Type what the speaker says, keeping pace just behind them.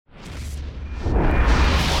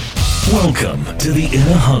Welcome to the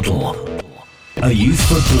Inner Huddle, a youth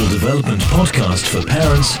football development podcast for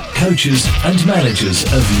parents, coaches and managers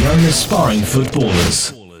of young aspiring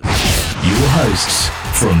footballers. Your hosts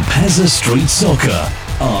from Pezza Street Soccer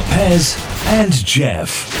are Pez and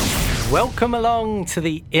Jeff. Welcome along to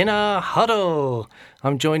the Inner Huddle.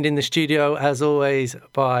 I'm joined in the studio as always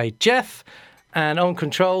by Jeff, and on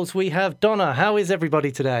controls we have Donna. How is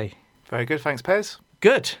everybody today? Very good, thanks Pez.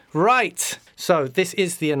 Good. Right. So this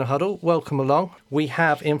is the Inner Huddle. Welcome along. We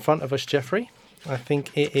have in front of us, Jeffrey, I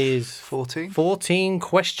think it is 14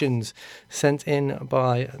 questions sent in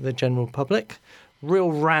by the general public.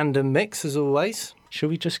 Real random mix as always. Should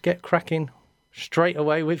we just get cracking straight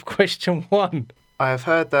away with question one? I have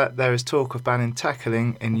heard that there is talk of banning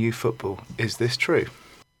tackling in youth football. Is this true?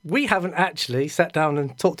 We haven't actually sat down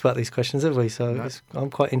and talked about these questions, have we? So No. I'm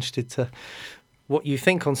quite interested to what you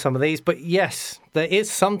think on some of these. But yes, there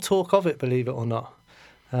is some talk of it, believe it or not.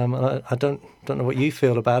 I don't know what you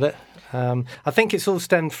feel about it. I think it's all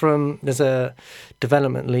stemmed from, there's a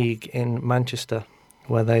development league in Manchester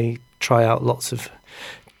where they try out lots of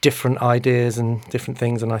different ideas and different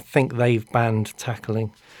things, and I think they've banned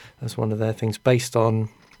tackling as one of their things based on,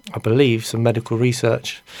 I believe, some medical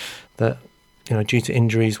research that, you know, due to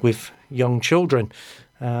injuries with young children.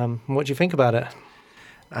 What do you think about it?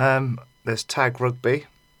 There's tag rugby,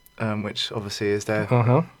 which obviously is their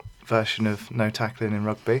version of no tackling in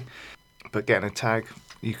rugby. But getting a tag,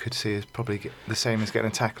 you could see, is probably the same as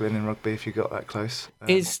getting a tackle in rugby if you got that close.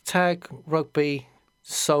 Is tag rugby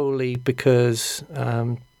solely because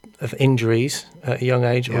of injuries at a young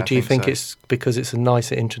age, Yeah, or do you think so. it's because it's a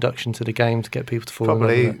nicer introduction to the game to get people to fall in love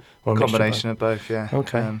Probably with it? Or a mixture of combination of both, yeah.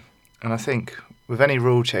 Okay. And I think with any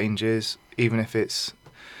rule changes, even if it's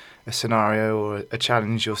a scenario or a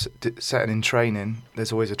challenge you're setting in training,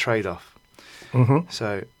 there's always a trade-off. both?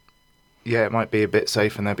 So, yeah, it might be a bit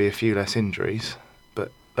safer and there'll be a few less injuries,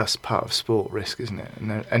 but that's part of sport risk, isn't it?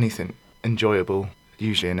 And anything enjoyable,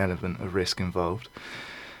 usually an element of risk involved.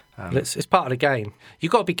 It's part of the game.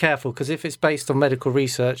 You've got to be careful, because if it's based on medical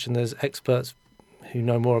research and there's experts who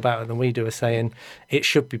know more about it than we do are saying it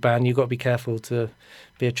should be banned, you've got to be careful to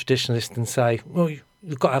be a traditionalist and say, well,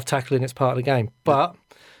 you've got to have tackling, it's part of the game. But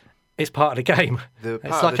it's part of the game.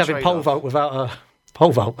 It's like having pole vault without a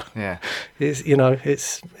pole vault. Yeah. It's, you know,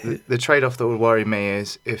 it's... The trade-off that would worry me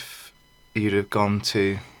is if you'd have gone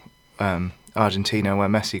to Argentina, where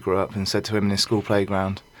Messi grew up, and said to him in his school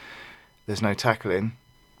playground, there's no tackling.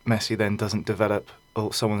 Messi then doesn't develop,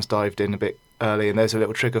 or someone's dived in a bit early and there's a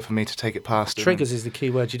little trigger for me to take it past him. Triggers is the key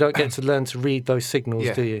word. You don't get to learn to read those signals,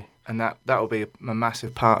 Yeah. do you? And that will be a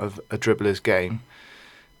massive part of a dribbler's game,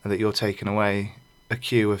 that you're taking away a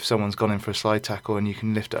cue if someone's gone in for a slide tackle and you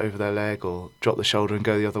can lift it over their leg or drop the shoulder and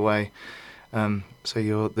go the other way.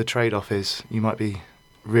 So the trade-off is you might be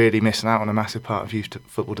really missing out on a massive part of youth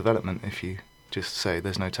football development if you just say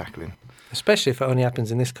there's no tackling. Especially if it only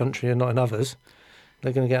happens in this country and not in others.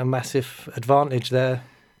 They're going to get a massive advantage there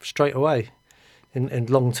straight away in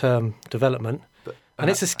long-term development. And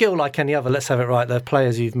it's a skill like any other, let's have it right. They're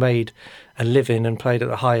players who've made a living and played at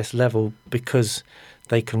the highest level because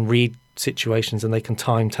they can read situations and they can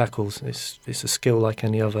time tackles. It's a skill like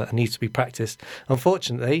any other and needs to be practiced.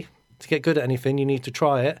 Unfortunately, to get good at anything, you need to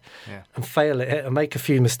try it and fail at it and make a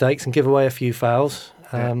few mistakes and give away a few fouls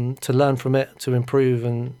to learn from it, to improve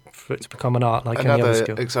and for it to become an art like any other skill.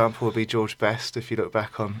 Another example would be George Best, if you look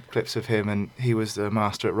back on clips of him, and he was the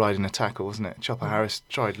master at riding a tackle, wasn't it? Chopper Harris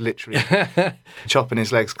tried literally chopping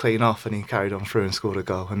his legs clean off and he carried on through and scored a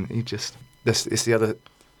goal. And it's the other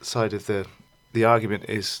side of the argument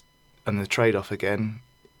is, and the trade-off again,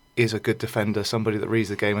 is a good defender somebody that reads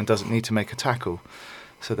the game and doesn't need to make a tackle.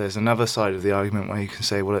 So there's another side of the argument where you can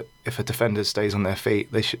say, well, if a defender stays on their feet,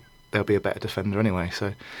 they'll be a better defender anyway.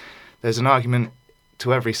 So there's an argument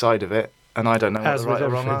to every side of it, and I don't know what the right or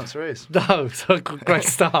wrong answer is. No, so great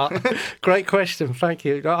start. Great question, thank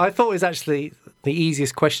you. I thought it was actually the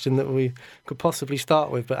easiest question that we could possibly start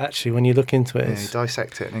with, but actually when you look into it, You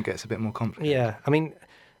dissect it and it gets a bit more complicated. Yeah, I mean,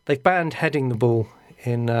 they've banned heading the ball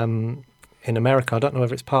in America. I don't know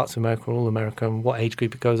whether it's parts of America or all America and what age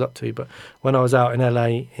group it goes up to, but when I was out in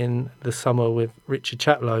LA in the summer with Richard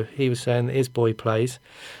Chaplow, he was saying that his boy plays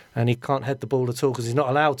and he can't head the ball at all because he's not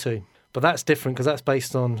allowed to. But that's different because that's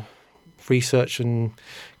based on research and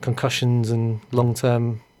concussions and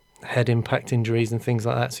long-term head impact injuries and things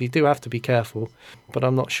like that. So you do have to be careful. But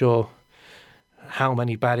I'm not sure how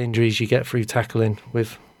many bad injuries you get through tackling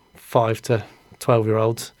with 5 to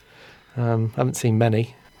 12-year-olds. I haven't seen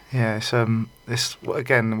many. Yeah, it's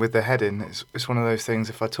again with the heading. It's one of those things.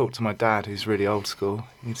 If I talk to my dad, who's really old school,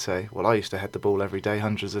 he'd say, "Well, I used to head the ball every day,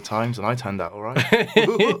 hundreds of times, and I turned out all right."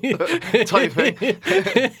 Type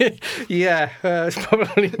thing. Yeah, it's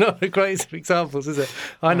probably not the greatest of examples, is it?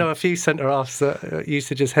 I know a few centre halves that used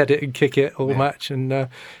to just head it and kick it all match, and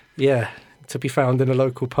to be found in a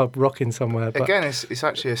local pub rocking somewhere. But again, it's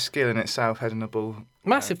actually a skill in itself, heading a ball.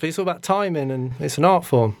 Massively, it's all about timing, and it's an art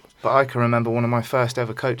form. But I can remember one of my first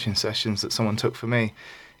ever coaching sessions that someone took for me.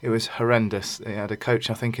 It was horrendous. He had a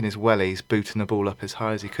coach, I think, in his wellies, booting the ball up as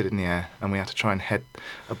high as he could in the air, and we had to try and head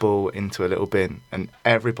a ball into a little bin. And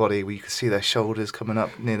everybody, we could see their shoulders coming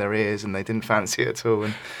up near their ears, and they didn't fancy it at all.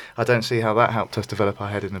 And I don't see how that helped us develop our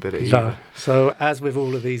heading ability. No. Either. So, as with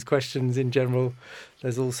all of these questions in general,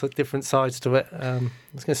 there's also different sides to it. I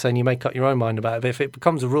was going to say, and you make up your own mind about it. But if it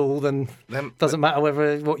becomes a rule, then it doesn't matter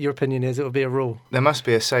what your opinion is. It will be a rule. There must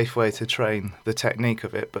be a safe way to train the technique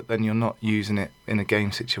of it, but then you're not using it in a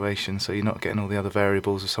game situation, so you're not getting all the other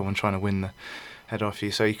variables of someone trying to win the head off you.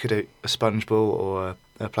 So you could do a sponge ball or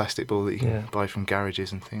a plastic ball that you can buy from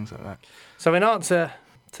garages and things like that. So in answer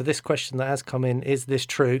to this question that has come in, is this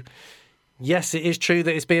true? Yes, it is true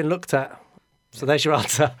that it's being looked at. So there's your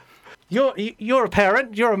answer. You're a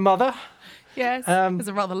parent. You're a mother. Yes, it's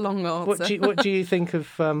a rather long answer. What do you think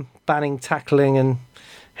of banning tackling and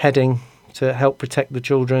heading to help protect the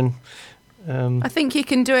children? I think you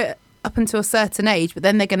can do it up until a certain age, but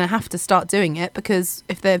then they're going to have to start doing it, because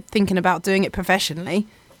if they're thinking about doing it professionally,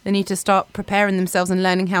 they need to start preparing themselves and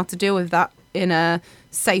learning how to deal with that in a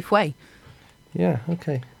safe way. Yeah,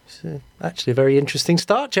 okay. It's actually a very interesting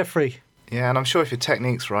start, Jeffrey. Yeah, and I'm sure if your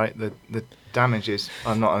technique's right, the damages,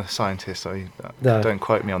 I'm not a scientist, so don't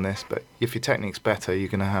quote me on this, but if your technique's better, you're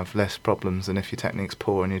going to have less problems than if your technique's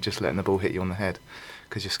poor and you're just letting the ball hit you on the head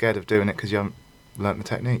because you're scared of doing it because you haven't learnt the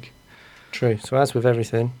technique. True. So as with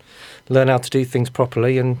everything, learn how to do things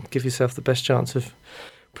properly and give yourself the best chance of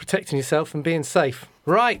protecting yourself and being safe.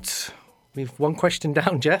 Right. We've one question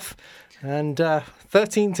down, Jeff, and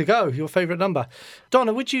 13 to go, your favourite number.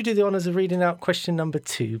 Donna, would you do the honours of reading out question number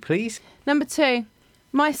 2, please? Number 2.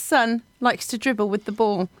 My son likes to dribble with the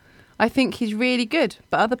ball. I think he's really good,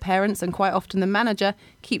 but other parents, and quite often the manager,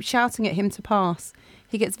 keep shouting at him to pass.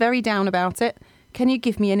 He gets very down about it. Can you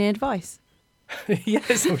give me any advice?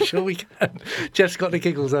 Yes, I'm sure we can. Jeff's got the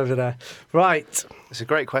giggles over there. Right. It's a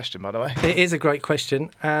great question, by the way. It is a great question,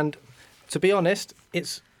 and to be honest,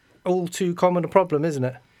 it's all too common a problem, isn't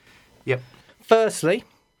it? Yep. Firstly,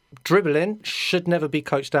 dribbling should never be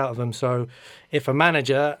coached out of them. So if a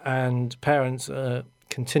manager and parents are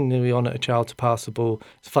continually on at a child to pass the ball,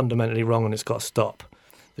 it's fundamentally wrong and it's got to stop.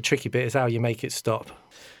 The tricky bit is how you make it stop.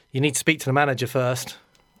 You need to speak to the manager first.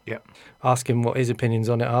 Yep. Ask him what his opinions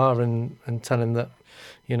on it are and tell him that,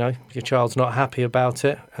 your child's not happy about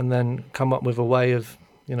it, and then come up with a way of,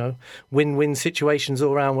 win-win situations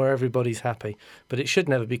all around where everybody's happy. But it should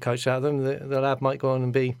never be coached out of them. The lad might go on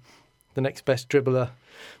and be the next best dribbler,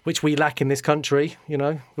 which we lack in this country,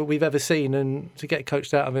 that we've ever seen. And to get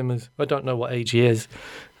coached out of him, I don't know what age he is,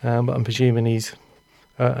 but I'm presuming he's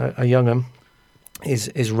a young un,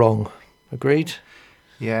 is wrong. Agreed?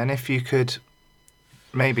 Yeah, and if you could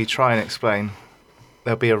maybe try and explain,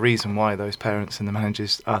 there'll be a reason why those parents and the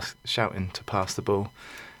managers are shouting to pass the ball.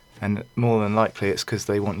 And more than likely it's because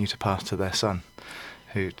they want you to pass to their son,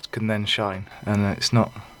 who can then shine. And it's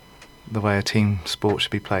not the way a team sport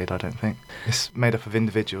should be played, I don't think. It's made up of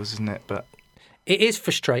individuals, isn't it? But it is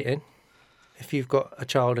frustrating if you've got a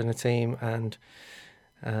child in a team and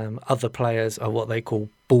other players are what they call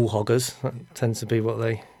ball hoggers. That tends to be what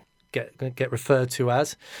they get referred to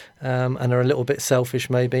as, and are a little bit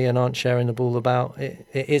selfish maybe and aren't sharing the ball about. It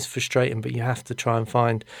is frustrating, but you have to try and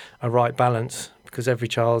find a right balance, because every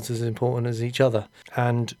child's as important as each other.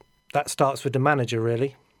 And that starts with the manager,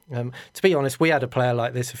 really. To be honest, we had a player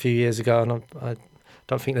like this a few years ago, and I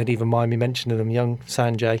don't think they'd even mind me mentioning him, young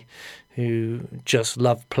Sanjay, who just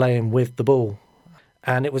loved playing with the ball.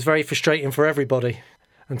 And it was very frustrating for everybody.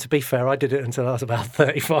 And to be fair, I did it until I was about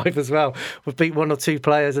 35 as well. We'd beat one or two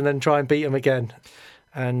players and then try and beat them again.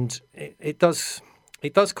 And it does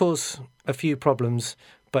cause a few problems.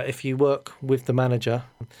 But if you work with the manager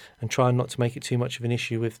and try not to make it too much of an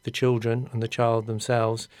issue with the children and the child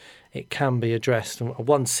themselves, it can be addressed. And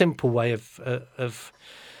one simple way of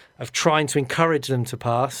trying to encourage them to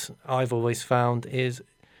pass, I've always found, is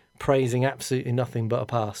praising absolutely nothing but a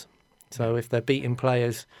pass. So if they're beating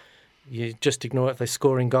players, you just ignore it. If they're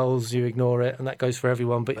scoring goals, you ignore it, and that goes for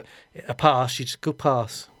everyone. But a pass, you just go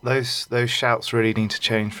pass. Those shouts really need to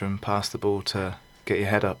change from pass the ball to get your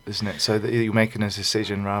head up, isn't it? So that you're making a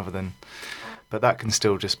decision rather than... But that can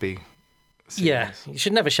still just be seniors. You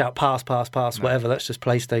should never shout pass, whatever. That's just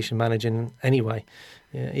PlayStation managing anyway.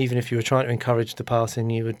 Yeah, even if you were trying to encourage the passing,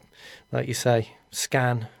 you would, like you say,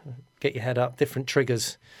 scan, get your head up, different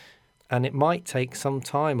triggers. And it might take some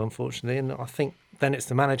time, unfortunately. And I think then it's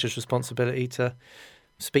the manager's responsibility to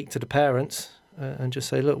speak to the parents and just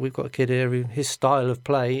say, look, we've got a kid here who his style of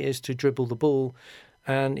play is to dribble the ball,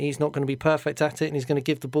 and he's not going to be perfect at it, and he's going to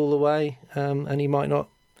give the ball away, and he might not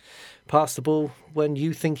pass the ball when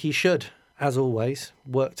you think he should. As always,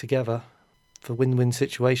 work together for win-win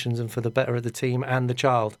situations and for the better of the team and the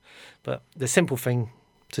child. But the simple thing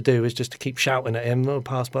to do is just to keep shouting at him,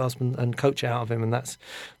 pass, and coach it out of him, and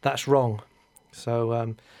that's wrong.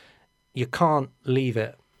 So you can't leave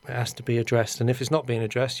it. It has to be addressed, and if it's not being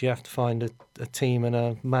addressed, you have to find a team and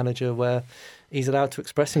a manager where he's allowed to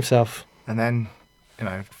express himself. And then,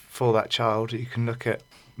 for that child, you can look at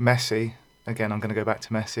Messi. Again, I'm going to go back to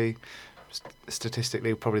Messi.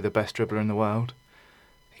 Statistically, probably the best dribbler in the world.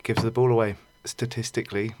 He gives the ball away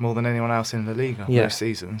statistically more than anyone else in the league most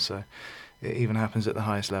seasons. So it even happens at the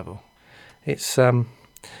highest level. It's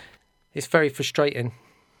very frustrating,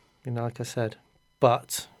 like I said,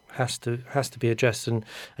 but has to be addressed. And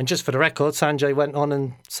just for the record, Sanjay went on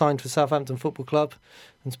and signed for Southampton Football Club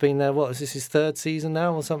and's been there, is this his third season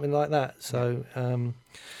now or something like that? So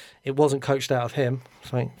it wasn't coached out of him,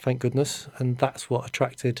 thank goodness, and that's what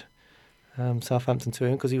attracted Southampton to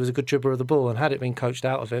him, because he was a good dribbler of the ball, and had it been coached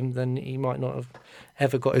out of him, then he might not have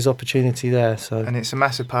ever got his opportunity there. So, and it's a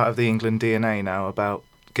massive part of the England DNA now about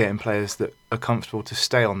getting players that are comfortable to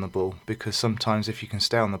stay on the ball, because sometimes if you can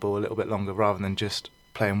stay on the ball a little bit longer rather than just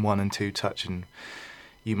playing 1 and 2 touch, and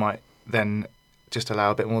you might then just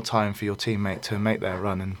allow a bit more time for your teammate to make their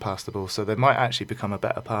run and pass the ball, so they might actually become a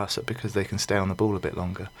better passer because they can stay on the ball a bit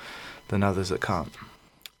longer than others that can't.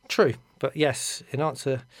 True, but yes, in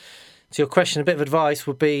answer to your question, a bit of advice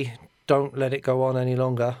would be don't let it go on any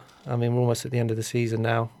longer. I mean, we're almost at the end of the season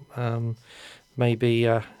now. Maybe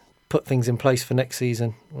put things in place for next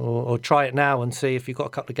season, or try it now and see if you've got a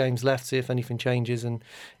couple of games left, see if anything changes, and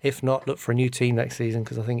if not, look for a new team next season,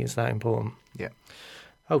 because I think it's that important. Yeah.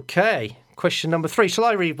 Okay, question number 3. Shall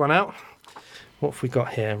I read one out? What have we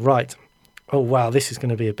got here? Right. Oh, wow, this is going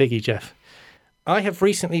to be a biggie, Jeff. I have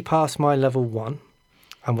recently passed my level 1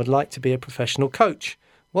 and would like to be a professional coach.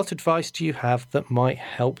 What advice do you have that might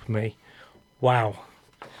help me? Wow.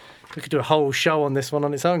 We could do a whole show on this one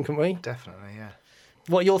on its own, couldn't we? Definitely, yeah.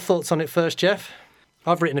 What are your thoughts on it first, Jeff?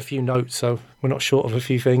 I've written a few notes, so we're not short of a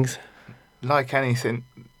few things. Like anything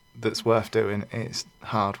that's worth doing, it's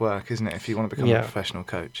hard work, isn't it, if you want to become a professional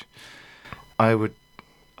coach? My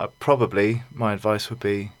advice would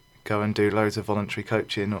be go and do loads of voluntary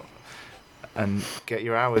coaching and get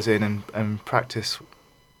your hours in and practice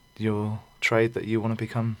your trade that you want to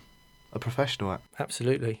become a professional at.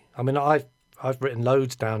 Absolutely. I mean, I've written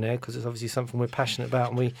loads down there because it's obviously something we're passionate about,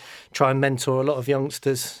 and we try and mentor a lot of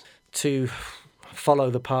youngsters to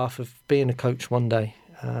follow the path of being a coach one day,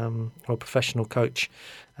 or a professional coach.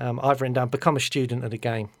 I've written down, become a student of the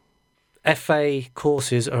game. FA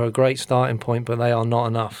courses are a great starting point, but they are not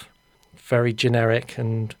enough. Very generic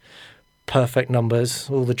and perfect numbers.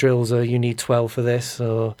 All the drills are you need 12 for this,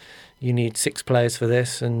 or you need 6 players for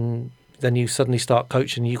this, and then you suddenly start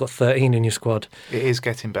coaching and you've got 13 in your squad. It is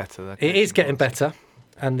getting better. It is getting better,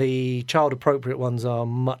 and the child-appropriate ones are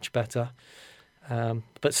much better.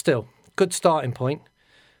 But still, good starting point.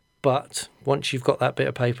 But once you've got that bit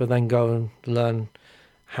of paper, then go and learn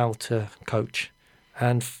how to coach.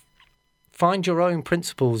 And find your own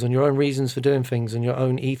principles and your own reasons for doing things and your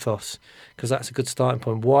own ethos, because that's a good starting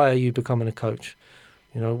point. Why are you becoming a coach?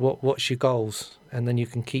 What's your goals? And then you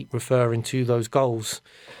can keep referring to those goals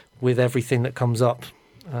with everything that comes up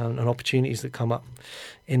and opportunities that come up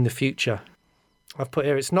in the future. I've put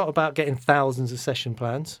here, it's not about getting thousands of session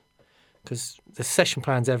plans, because there's session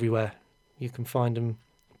plans everywhere. You can find them,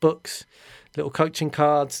 books, little coaching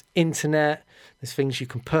cards, internet, there's things you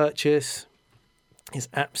can purchase. It's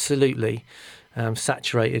absolutely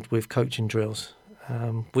saturated with coaching drills,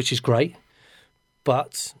 which is great.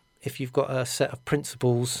 But if you've got a set of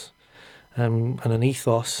principles and an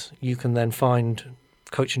ethos, you can then find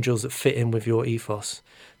coaching drills that fit in with your ethos.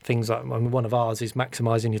 Things like, one of ours is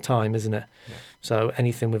maximising your time, isn't it? Yeah. So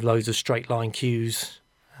anything with loads of straight line cues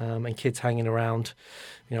and kids hanging around,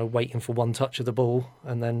 waiting for one touch of the ball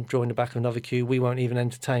and then drawing the back of another cue, we won't even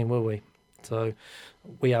entertain, will we? So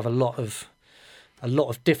we have a lot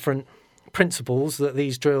of different principles that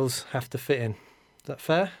these drills have to fit in. Is that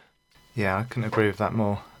fair? Yeah, I couldn't agree with that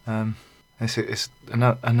more. It's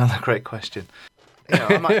another great question.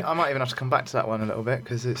 I might even have to come back to that one a little bit,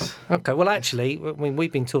 because it's... Okay, well, actually,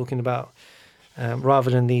 we've been talking about, rather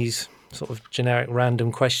than these sort of generic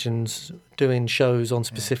random questions, doing shows on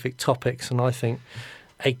specific topics. And I think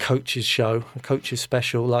a coach's show, a coach's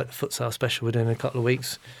special, like the futsal special we're doing in a couple of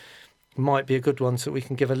weeks, might be a good one, so we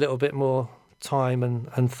can give a little bit more time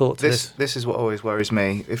and thought to this. This is what always worries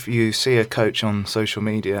me. If you see a coach on social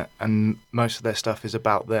media and most of their stuff is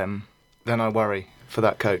about them, then I worry for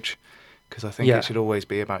that coach, because I think it should always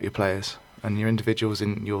be about your players and your individuals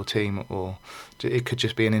in your team, or it could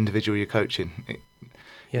just be an individual you're coaching.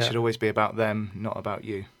 It should always be about them, not about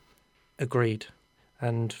you. Agreed.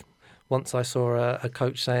 And once I saw a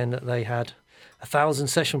coach saying that they had 1,000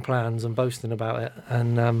 session plans and boasting about it,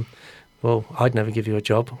 and well, I'd never give you a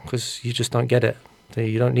job because you just don't get it.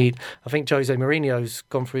 You don't need. I think Jose Mourinho's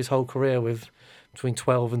gone through his whole career with between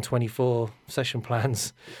 12 and 24 session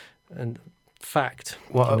plans, and fact.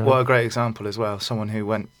 What a great example as well. Someone who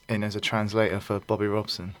went in as a translator for Bobby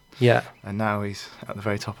Robson. Yeah. And now he's at the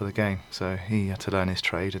very top of the game. So he had to learn his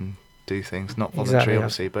trade and do things, not voluntary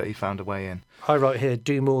obviously, but he found a way in. I wrote here,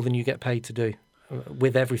 do more than you get paid to do,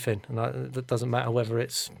 with everything. And that doesn't matter whether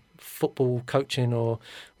it's football coaching or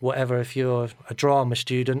whatever. If you're a drama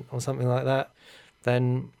student or something like that,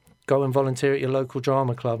 then go and volunteer at your local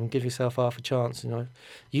drama club and give yourself half a chance.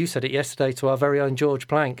 You said it yesterday to our very own George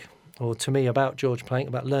Plank, or to me about George Plank,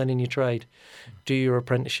 about learning your trade. Do your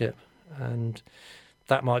apprenticeship. And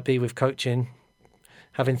that might be with coaching,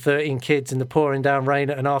 having 13 kids in the pouring down rain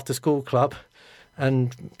at an after-school club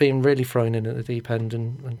and being really thrown in at the deep end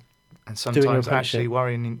and sometimes actually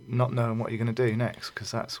worrying, not knowing what you're going to do next,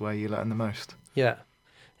 because that's where you learn the most. Yeah.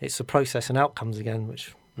 It's the process and outcomes again,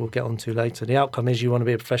 which we'll get on to later. The outcome is you want to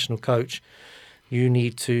be a professional coach. You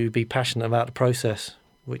need to be passionate about the process,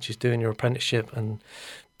 which is doing your apprenticeship and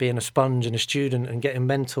being a sponge and a student and getting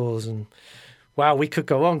mentors. And wow, we could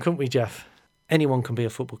go on, couldn't we, Jeff? Anyone can be a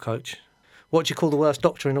football coach. What do you call the worst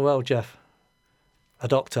doctor in the world, Jeff? A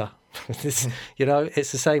doctor. It's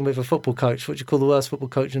the same with a football coach. What do you call the worst football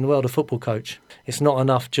coach in the world? A football coach. It's not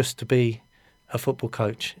enough just to be a football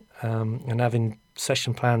coach and having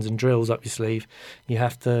session plans and drills up your sleeve. You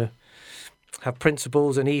have to have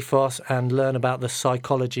principles and ethos and learn about the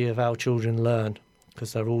psychology of how children learn,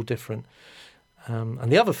 because they're all different. And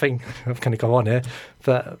the other thing, I'm going to go on here,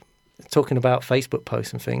 but talking about Facebook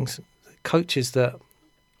posts and things, coaches that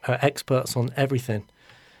are experts on everything,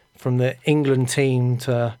 from the England team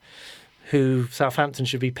to who Southampton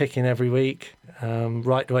should be picking every week,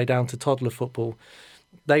 right the way down to toddler football,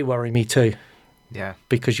 they worry me too. Yeah.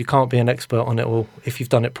 Because you can't be an expert on it all if you've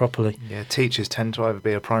done it properly. Yeah, teachers tend to either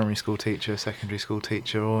be a primary school teacher, a secondary school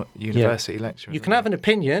teacher, or university lecturer. You can have an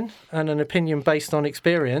opinion, and an opinion based on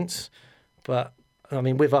experience, but, I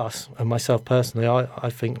mean, with us, and myself personally, I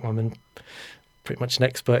think I'm pretty much an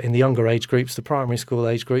expert in the younger age groups, the primary school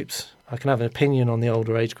age groups. I can have an opinion on the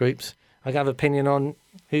older age groups. I can have an opinion on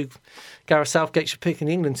who Gareth Southgate should pick in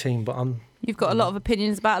the England team, but You've got a lot of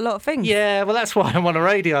opinions about a lot of things. Yeah, well, that's why I'm on a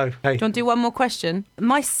radio. Hey. Do you want to do one more question?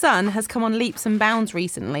 My son has come on leaps and bounds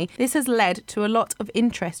recently. This has led to a lot of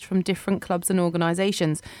interest from different clubs and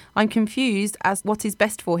organisations. I'm confused as what is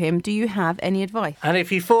best for him. Do you have any advice? And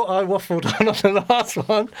if you thought I waffled on the last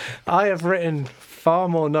one, I have written far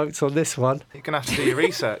more notes on this one. You're going to have to do your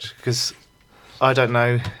research, because I don't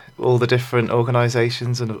know all the different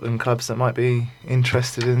organisations and clubs that might be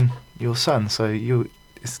interested in your son. So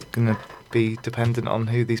it's going to be dependent on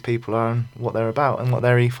who these people are and what they're about and what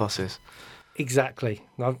their ethos is. Exactly.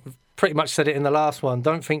 I've pretty much said it in the last one.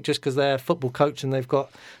 Don't think just because they're a football coach and they've got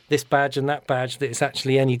this badge and that badge that it's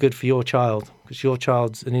actually any good for your child, because your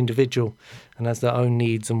child's an individual and has their own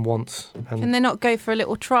needs and wants. Can they not go for a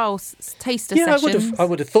little trial taster sessions? I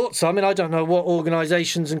would have thought so. I mean, I don't know what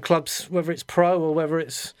organisations and clubs, whether it's pro or whether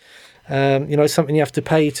it's something you have to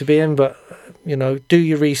pay to be in, but do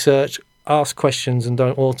your research, ask questions, and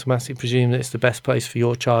don't automatically presume that it's the best place for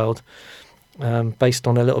your child based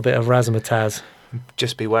on a little bit of razzmatazz.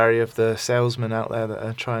 Just be wary of the salesmen out there that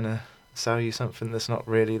are trying to sell you something that's not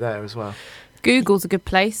really there as well. Google's a good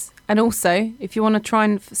place. And also, if you want to try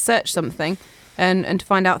and search something and to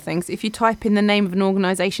find out things, if you type in the name of an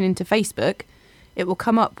organisation into Facebook, it will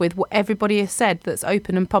come up with what everybody has said that's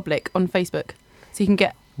open and public on Facebook. So you can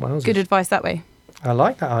get good advice that way. I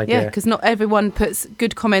like that idea. Yeah, because not everyone puts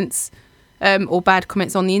good comments or bad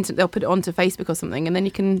comments on the internet. They'll put it onto Facebook or something, and then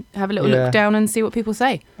you can have a little look down and see what people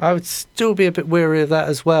say. I would still be a bit weary of that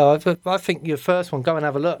as well. I think your first one, go and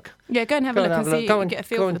have a look. Yeah, go and have a look and see. Go and get a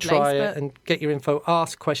feel for the place. Go and try it and get your info.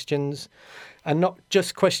 Ask questions, and not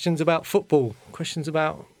just questions about football. Questions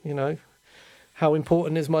about, how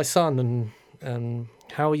important is my son, and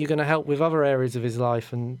how are you going to help with other areas of his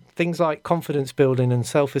life, and things like confidence building and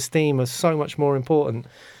self-esteem are so much more important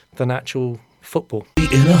than actual football. The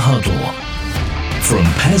Inner Huddle from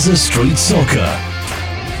Pezza Street Soccer.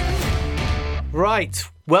 Right,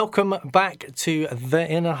 welcome back to The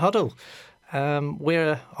Inner Huddle.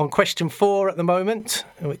 We're on question 4 at the moment,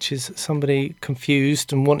 which is somebody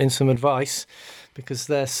confused and wanting some advice because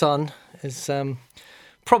their son is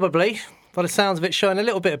probably, by the sounds of it, showing a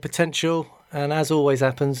little bit of potential. And as always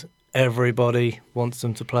happens, everybody wants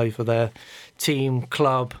them to play for their team,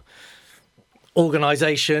 club,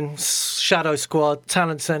 organisation, shadow squad,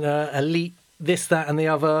 talent centre, elite, this, that and the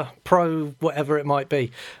other, pro, whatever it might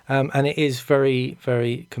be. And it is very,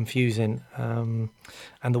 very confusing. And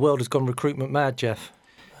the world has gone recruitment mad, Jeff.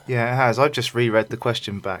 Yeah, it has. I've just reread the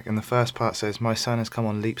question back, and the first part says, my son has come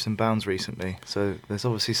on leaps and bounds recently. So there's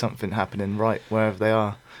obviously something happening right wherever they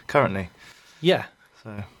are currently. Yeah.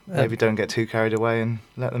 So maybe don't get too carried away and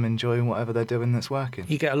let them enjoy whatever they're doing that's working.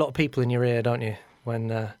 You get a lot of people in your ear, don't you,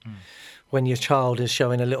 when your child is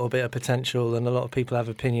showing a little bit of potential, and a lot of people have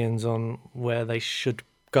opinions on where they should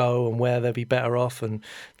go and where they'll be better off, and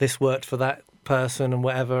this worked for that person and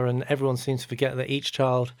whatever, and everyone seems to forget that each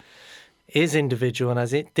child is individual and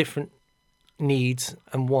has different needs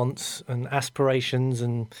and wants and aspirations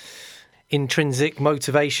and intrinsic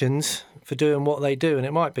motivations for doing what they do. And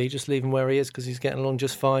it might be just leave him where he is because he's getting along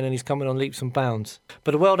just fine and he's coming on leaps and bounds.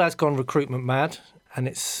 But the world has gone recruitment mad, and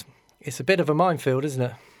it's a bit of a minefield, isn't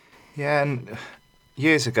it? Yeah, and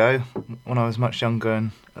years ago, when I was much younger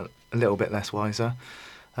and a little bit less wiser,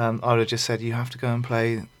 I would have just said you have to go and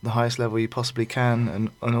play the highest level you possibly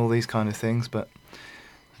can and all these kind of things. But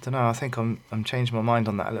I don't know, I think I'm changing my mind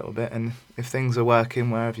on that a little bit. And if things are working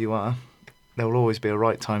wherever you are, there will always be a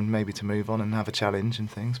right time maybe to move on and have a challenge and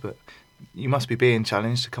things. But you must be being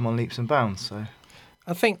challenged to come on leaps and bounds. So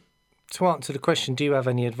I think to answer the question, do you have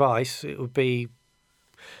any advice? It would be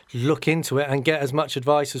look into it and get as much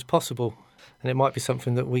advice as possible. And it might be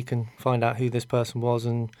something that we can find out who this person was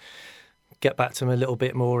and get back to them a little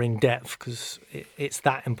bit more in depth, because it's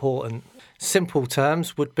that important. Simple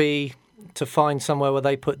terms would be to find somewhere where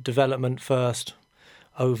they put development first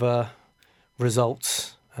over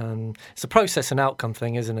results. It's a process and outcome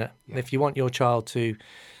thing, isn't it? Yeah. If you want your child to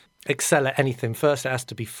excel at anything, first it has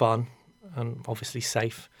to be fun and obviously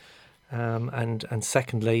safe. And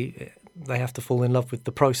secondly, they have to fall in love with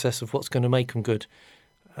the process of what's going to make them good.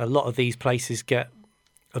 A lot of these places get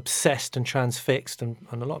obsessed and transfixed, and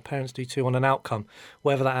a lot of parents do too, on an outcome,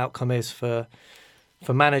 whatever that outcome is. For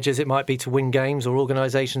managers, it might be to win games, or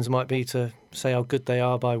organisations might be to say how good they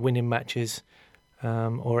are by winning matches,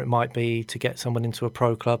 or it might be to get someone into a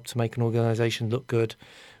pro club to make an organisation look good,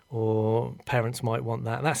 or parents might want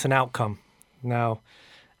that. That's an outcome. Now,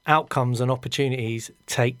 outcomes and opportunities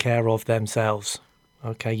take care of themselves.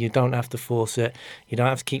 Okay, you don't have to force it. You don't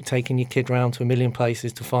have to keep taking your kid round to a million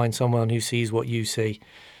places to find someone who sees what you see.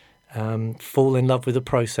 Fall in love with the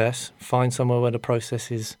process. Find somewhere where the process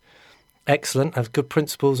is excellent, has good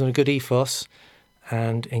principles and a good ethos,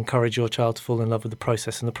 and encourage your child to fall in love with the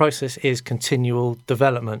process. And the process is continual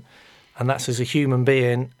development, and that's as a human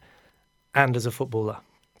being and as a footballer.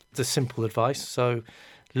 It's a simple advice. So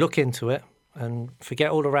look into it and forget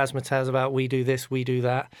all the razzmatazz about we do this, we do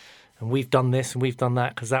that, and we've done this and we've done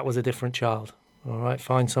that, because that was a different child. All right,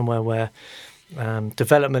 find somewhere where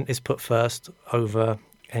development is put first over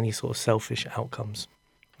any sort of selfish outcomes.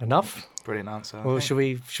 Enough? Brilliant answer. Well, should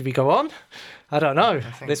we go on? I don't know.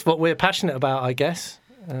 That's what we're passionate about, I guess.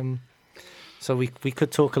 So we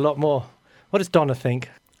could talk a lot more. What does Donna think?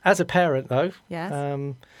 As a parent, though,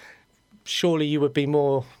 yes. Surely you would be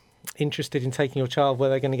more interested in taking your child where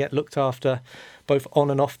they're going to get looked after both on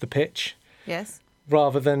and off the pitch. Yes.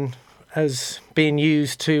 Rather than as being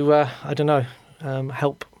used to,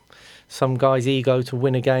 help some guy's ego to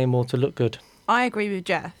win a game or to look good. I agree with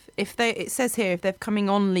Jeff. It says here, if they're coming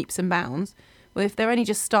on leaps and bounds, well, if they're only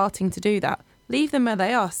just starting to do that, leave them where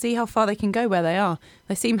they are. See how far they can go where they are.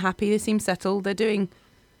 They seem happy. They seem settled. They're doing,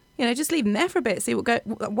 just leave them there for a bit. See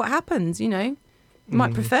what happens. You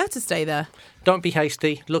might prefer to stay there. Don't be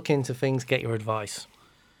hasty. Look into things. Get your advice.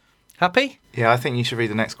 Happy? Yeah, I think you should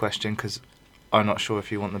read the next question, because I'm not sure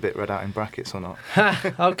if you want the bit read out in brackets or not.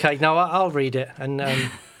 Okay, no, I'll read it. And,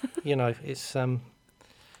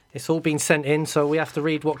 it's all been sent in, so we have to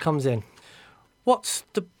read what comes in. What's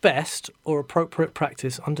the best or appropriate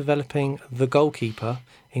practice on developing the goalkeeper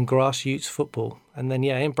in grassroots football? And then,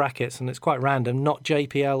 in brackets, and it's quite random, not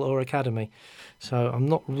JPL or academy. So I'm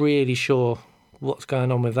not really sure what's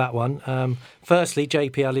going on with that one. Firstly,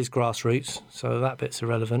 JPL is grassroots, so that bit's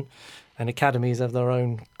irrelevant. And academies have their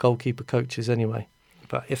own goalkeeper coaches anyway.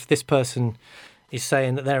 But if this person is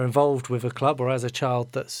saying that they're involved with a club or as a child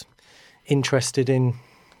that's interested in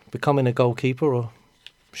becoming a goalkeeper or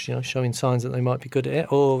showing signs that they might be good at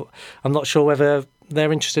it, or I'm not sure whether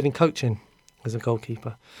they're interested in coaching as a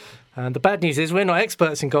goalkeeper. And the bad news is we're not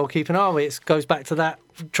experts in goalkeeping, are we? It goes back to that,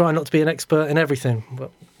 try not to be an expert in everything.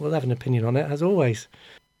 But we'll have an opinion on it, as always.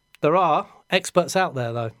 There are experts out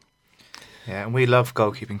there, though. Yeah, and we love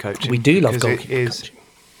goalkeeping coaching. We do love goalkeeping coaching. It is coaching.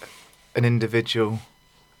 an individual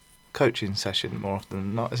coaching session more often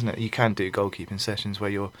than not, isn't it? You can do goalkeeping sessions where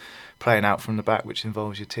you're playing out from the back, which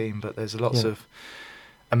involves your team, but there's lots of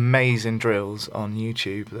amazing drills on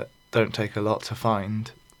YouTube that don't take a lot to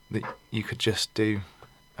find that you could just do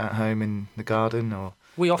at home in the garden or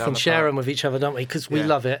we often share them with each other, don't we? Because we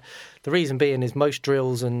love it. The reason being is most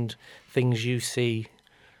drills and things you see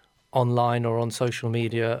online or on social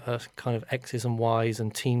media are kind of X's and Y's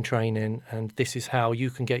and team training, and this is how you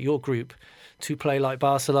can get your group to play like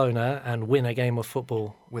Barcelona and win a game of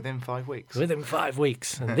football. Within 5 weeks. Within 5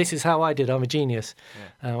 weeks. And this is how I did. I'm a genius.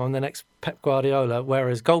 I'm the next Pep Guardiola,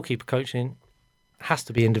 whereas goalkeeper coaching has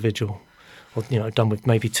to be individual, or done with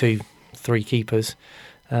maybe 2-3 keepers.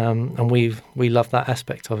 And we love that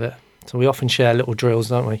aspect of it. So we often share little drills,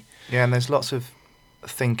 don't we? Yeah, and there's lots of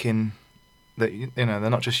thinking that they're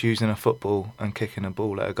not just using a football and kicking a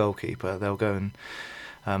ball at a goalkeeper. They'll go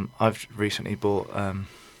and I've recently bought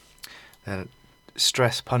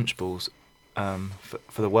stress punch balls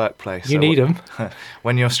for the workplace. You need them.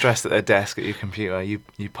 When you're stressed at a desk at your computer, you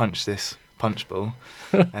punch this punch ball,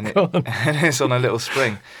 and it's on a little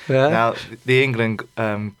spring. Yeah. Now the England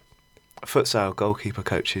futsal goalkeeper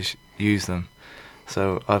coaches use them,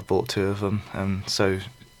 so I've bought 2 of them, and so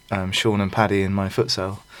Sean and Paddy in my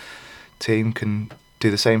futsal team can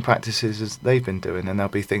do the same practices as they've been doing, and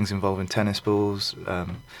there'll be things involving tennis balls,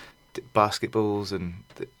 basketballs,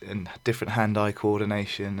 and different hand-eye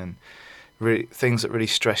coordination, and really things that really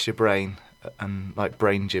stress your brain, and like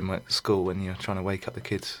brain gym at school when you're trying to wake up the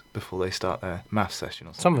kids before they start their maths session or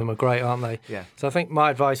something. Some of them are great, aren't they? Yeah. So I think my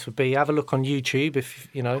advice would be have a look on YouTube if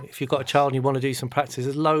you've got a child and you want to do some practice.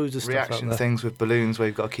 There's loads of reaction stuff out there. Things with balloons where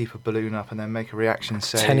you've got to keep a balloon up and then make a reaction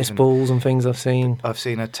save. Tennis balls and things I've seen. I've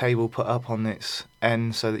seen a table put up on its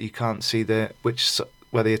end so that you can't see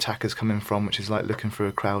where the attacker's coming from, which is like looking through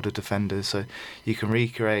a crowd of defenders. So you can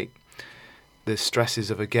recreate the stresses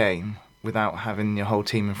of a game without having your whole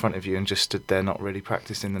team in front of you and just stood there not really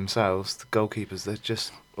practicing themselves. The goalkeepers, they're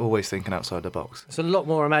just always thinking outside the box. There's a lot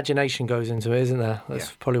more imagination goes into it, isn't there?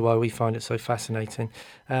 That's probably why we find it so fascinating.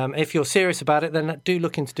 If you're serious about it, then do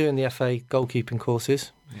look into doing the FA goalkeeping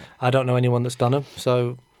courses. Yeah. I don't know anyone that's done them,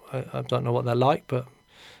 so I don't know what they're like, but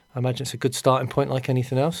I imagine it's a good starting point like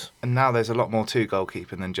anything else. And now there's a lot more to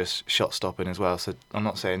goalkeeping than just shot stopping as well, so I'm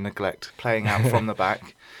not saying neglect playing out from the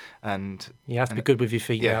back. And you have to be good with your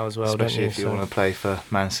feet now as well, especially don't you? If you want to play for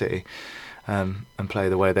Man City and play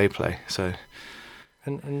the way they play. So,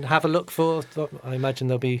 and have a look for. I imagine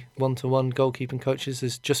there'll be 1-to-1 goalkeeping coaches.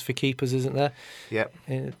 There's just for keepers, isn't there? Yep.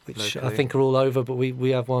 Which locally. I think are all over, but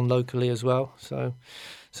we have one locally as well. So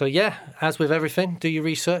yeah, as with everything, do your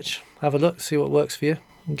research, have a look, see what works for you,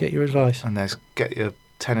 and get your advice. And get your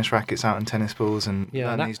tennis rackets out and tennis balls and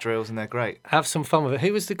learn these drills, and they're great. Have some fun with it.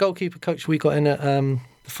 Who was the goalkeeper coach we got in at the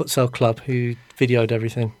futsal club who videoed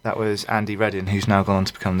everything? That was Andy Reddin, who's now gone on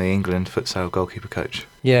to become the England futsal goalkeeper coach.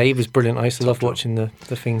 Yeah, he was brilliant. I used to love watching the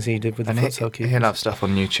things he did with the futsal keepers. He'll have stuff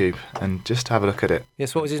on YouTube, and just have a look at it.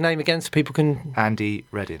 Yes, what was his name again so people can... Andy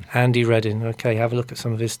Reddin. Andy Reddin. Okay, have a look at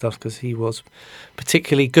some of his stuff because he was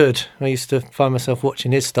particularly good. I used to find myself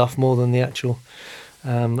watching his stuff more than the actual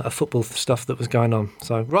football stuff that was going on.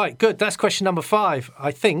 So, right, good. That's question number 5.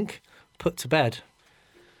 I think put to bed.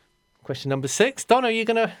 Question number 6. Donna, are you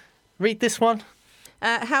going to read this one?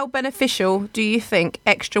 How beneficial do you think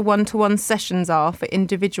extra 1-to-1 sessions are for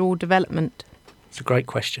individual development? It's a great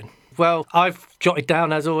question. Well, I've jotted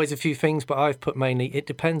down, as always, a few things, but I've put mainly, it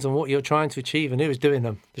depends on what you're trying to achieve and who is doing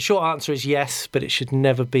them. The short answer is yes, but it should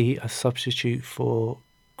never be a substitute for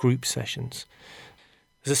group sessions.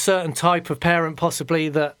 There's a certain type of parent possibly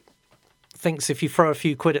that thinks if you throw a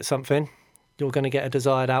few quid at something, you're going to get a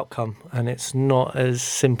desired outcome. And it's not as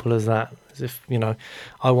simple as that. As if,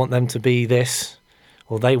 I want them to be this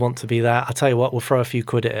or they want to be that. I tell you what, we'll throw a few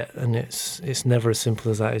quid at it. And it's never as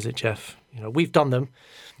simple as that, is it, Jeff? We've done them,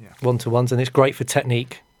 1-to-1s, and it's great for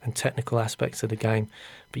technique and technical aspects of the game.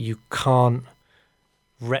 But you can't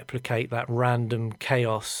replicate that random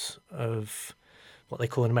chaos of what they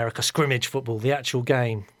call in America scrimmage football, the actual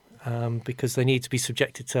game, because they need to be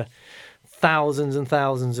subjected to thousands and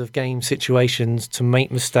thousands of game situations to make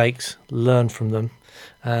mistakes, learn from them,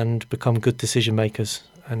 and become good decision makers.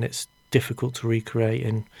 And it's difficult to recreate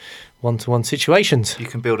in 1-to-1 situations. You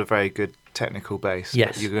can build a very good technical base,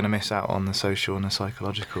 yes, but you're going to miss out on the social and the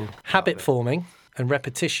psychological. Habit forming and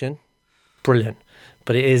repetition, brilliant.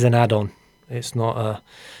 But it is an add-on. It's not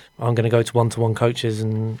I'm going to go to one-to-one coaches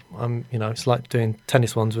and it's like doing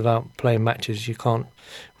tennis ones without playing matches. You can't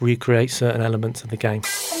recreate certain elements of the game.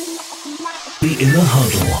 The Inner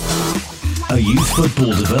Huddle, a youth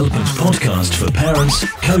football development podcast for parents,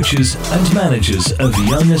 coaches and managers of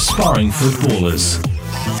young aspiring footballers.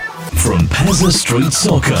 From Pezza Street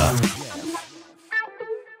Soccer.